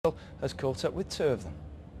has caught up with two of them.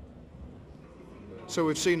 So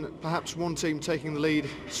we've seen perhaps one team taking the lead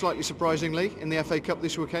slightly surprisingly in the FA Cup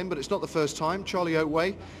this weekend, but it's not the first time. Charlie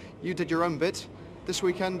Oatway, you did your own bit this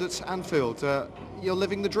weekend at Anfield. You're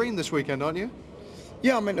living the dream this weekend, aren't you?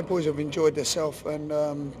 Yeah, I mean, the boys have enjoyed themselves, and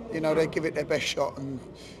you know, they give it their best shot, and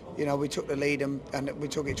you know, we took the lead and we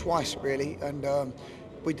took it twice really, and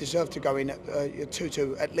we deserved to go in at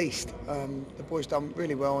 2-2 at least. The boys done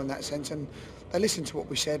really well in that sense, and they listened to what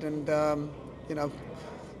we said, and you know,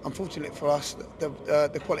 unfortunately for us,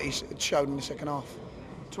 the quality showed in the second half.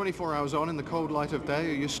 24 hours on in the cold light of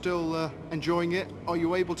day, are you still enjoying it? Are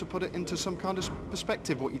you able to put it into some kind of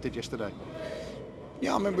perspective, what you did yesterday?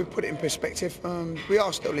 Yeah, I mean, we put it in perspective. We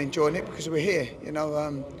are still enjoying it because we're here. You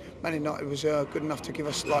know, Man United was good enough to give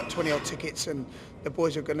us like 20 odd tickets, and the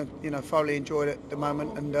boys are going to, you know, thoroughly enjoy it at the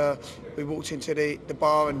moment. And we walked into the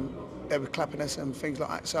bar and they were clapping us and things like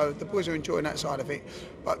that. So the boys are enjoying that side of it.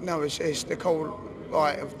 But no, it's the cold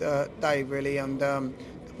light of the day really, and the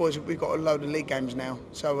boys, we've got a load of league games now.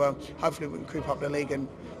 So hopefully we can creep up the league and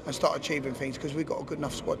start achieving things, because we've got a good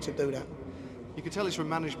enough squad to do that. You can tell it's from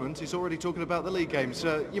management. He's already talking about the league games.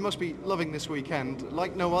 You must be loving this weekend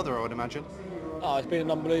like no other, I would imagine. Oh, it's been an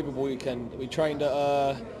unbelievable weekend. We trained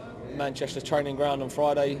at Manchester training ground on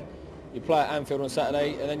Friday. You play at Anfield on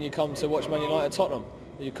Saturday, and then you come to watch Man United at Tottenham.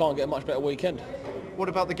 You can't get a much better weekend. What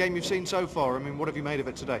about the game you've seen so far? I mean, what have you made of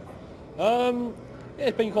it today? Yeah,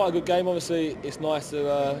 it's been quite a good game. Obviously, it's nice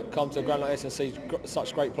to come to a ground like this and see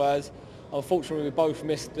such great players. Unfortunately, we both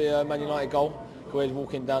missed the Man United goal. We're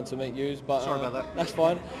walking down to meet you, but sorry about that. That's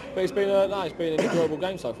fine. But it's been an enjoyable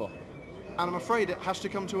game so far. And I'm afraid it has to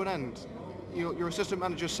come to an end. Your assistant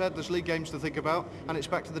manager said there's league games to think about, and it's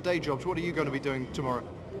back to the day jobs. What are you going to be doing tomorrow?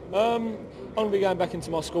 I'm going to be going back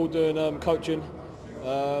into my school doing coaching.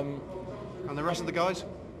 And the rest of the guys?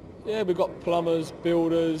 Yeah, we've got plumbers,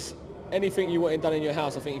 builders. Anything you want done in your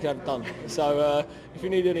house, I think you can have it done. So if you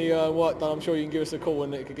need any work done, I'm sure you can give us a call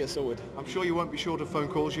and it could get sorted. I'm sure you won't be short of phone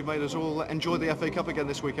calls. You've made us all enjoy the FA Cup again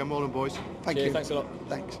this weekend. Well done, boys. Thank you. Thanks a lot.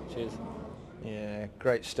 Thanks. Cheers. Yeah,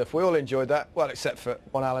 great stuff. We all enjoyed that. Well, except for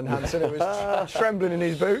one Alan Hansen, who was trembling in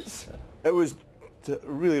his boots. It was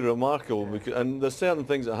really remarkable, and there's certain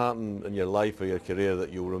things that happen in your life or your career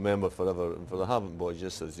that you'll remember forever. And for the Havant boys,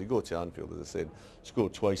 just as you go to Anfield, as I said,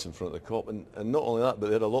 scored twice in front of the Kop, and not only that, but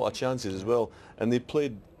they had a lot of chances as well, and they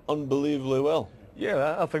played unbelievably well.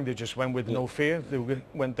 Yeah, I think they just went with no fear. They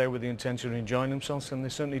went there with the intention of enjoying themselves, and they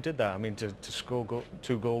certainly did that. I mean, to score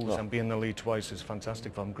two goals and be in the lead twice is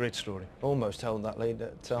fantastic for them. Great story. Almost held that lead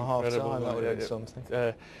at half-time. That would have been something.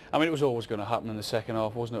 I mean, it was always going to happen in the second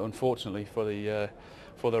half, wasn't it? Unfortunately for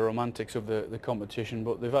the romantics of the competition,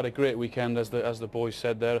 but they've had a great weekend, as the boys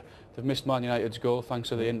said there. They've missed Man United's goal thanks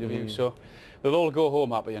to the interview, so they'll all go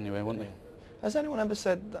home happy anyway, won't they? Has anyone ever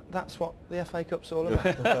said that's what the FA Cup's all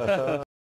about?